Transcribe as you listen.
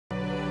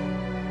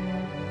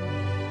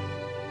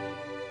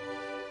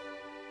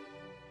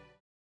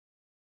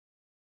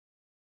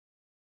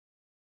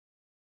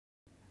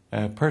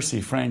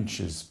Percy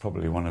French is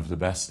probably one of the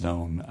best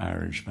known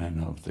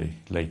Irishmen of the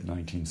late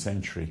 19th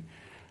century.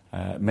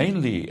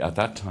 Mainly at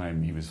that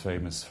time he was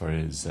famous for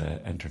his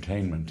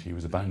entertainment. He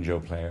was a banjo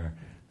player,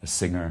 a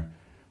singer,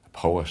 a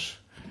poet,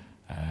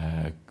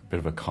 a bit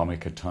of a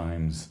comic at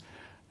times,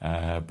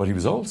 but he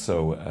was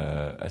also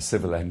a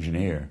civil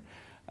engineer.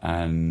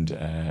 And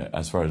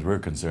as far as we're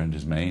concerned,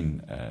 his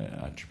main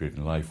attribute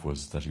in life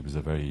was that he was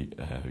a very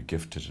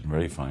gifted and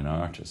very fine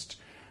artist,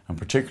 and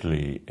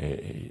particularly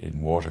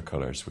in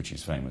watercolours, which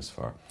he's famous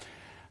for.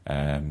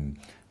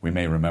 We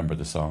may remember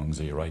the songs,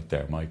 Are You Right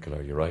There, Michael,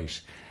 Are You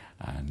Right?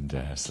 And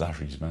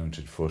Slattery's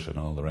Mounted Foot and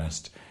all the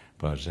rest.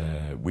 But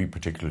we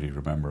particularly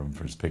remember him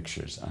for his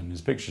pictures. And his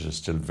pictures are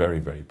still very,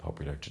 very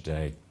popular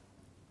today,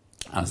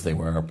 as they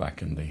were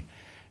back in the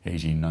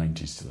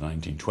 1890s to the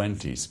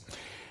 1920s.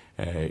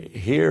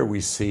 Here we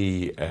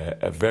see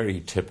a very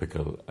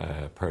typical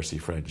Percy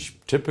French,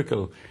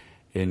 typical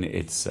in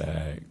its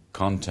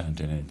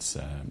content, in its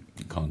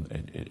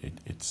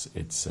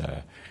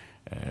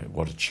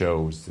what it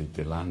shows,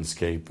 the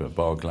landscape, a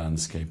bog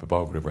landscape, a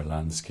bog river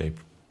landscape,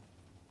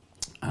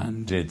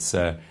 and it's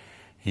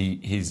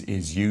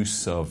his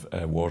use of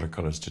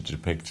watercolours to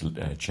depict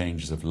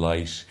changes of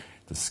light,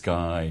 the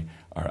sky,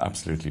 are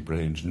absolutely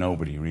brilliant.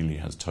 Nobody really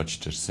has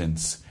touched it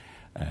since,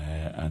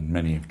 and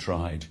many have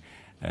tried.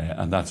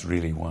 And that's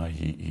really why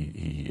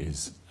he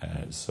is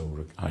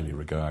so highly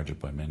regarded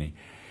by many.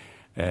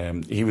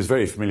 He was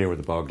very familiar with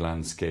the bog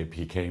landscape.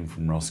 He came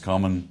from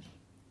Roscommon,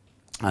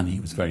 and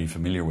he was very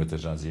familiar with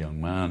it as a young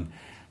man,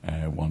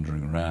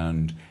 wandering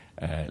around.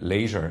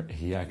 Later,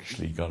 he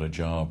actually got a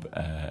job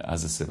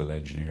as a civil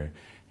engineer.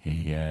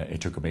 It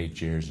took him 8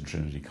 years in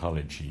Trinity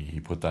College. He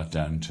put that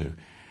down to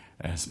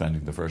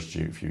spending the first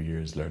few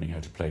years learning how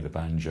to play the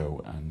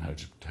banjo and how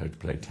to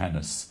play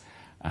tennis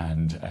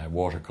and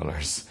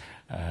watercolours.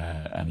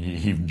 And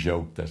he even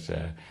joked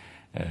that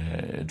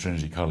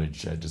Trinity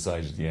College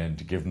decided at the end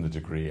to give him the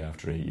degree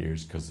after 8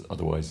 years, because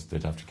otherwise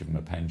they'd have to give him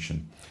a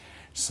pension.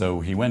 So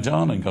he went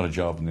on and got a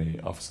job in the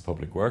Office of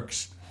Public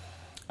Works,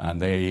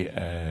 and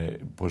they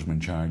put him in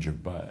charge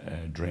of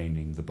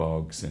draining the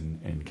bogs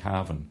in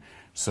Cavan.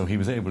 So he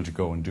was able to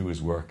go and do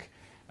his work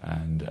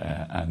and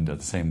at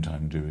the same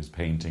time do his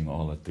painting,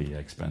 all at the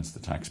expense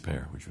of the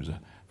taxpayer, which was a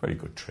very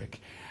good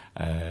trick.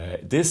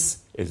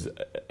 This is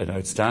an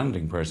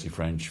outstanding Percy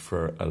French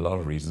for a lot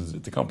of reasons.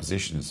 The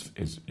composition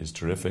is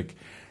terrific,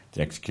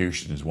 the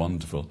execution is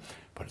wonderful,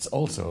 but it's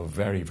also a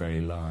very, very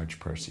large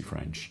Percy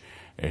French.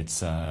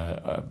 It's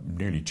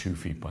nearly 2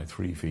 feet by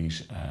 3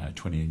 feet,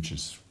 20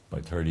 inches by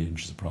 30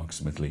 inches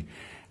approximately,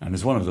 and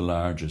it's one of the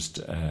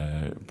largest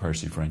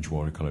Percy French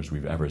watercolours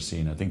we've ever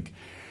seen. I think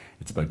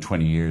it's about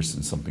 20 years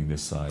since something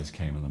this size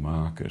came on the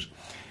market.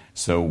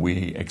 So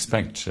we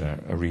expect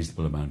a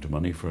reasonable amount of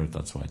money for it.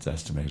 That's why it's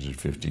estimated at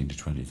 15,000 to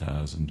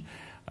 20,000,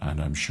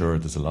 and I'm sure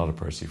there's a lot of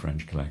Percy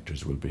French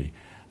collectors will be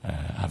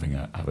having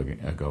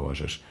a go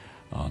at it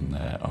on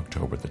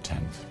October the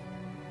 10th.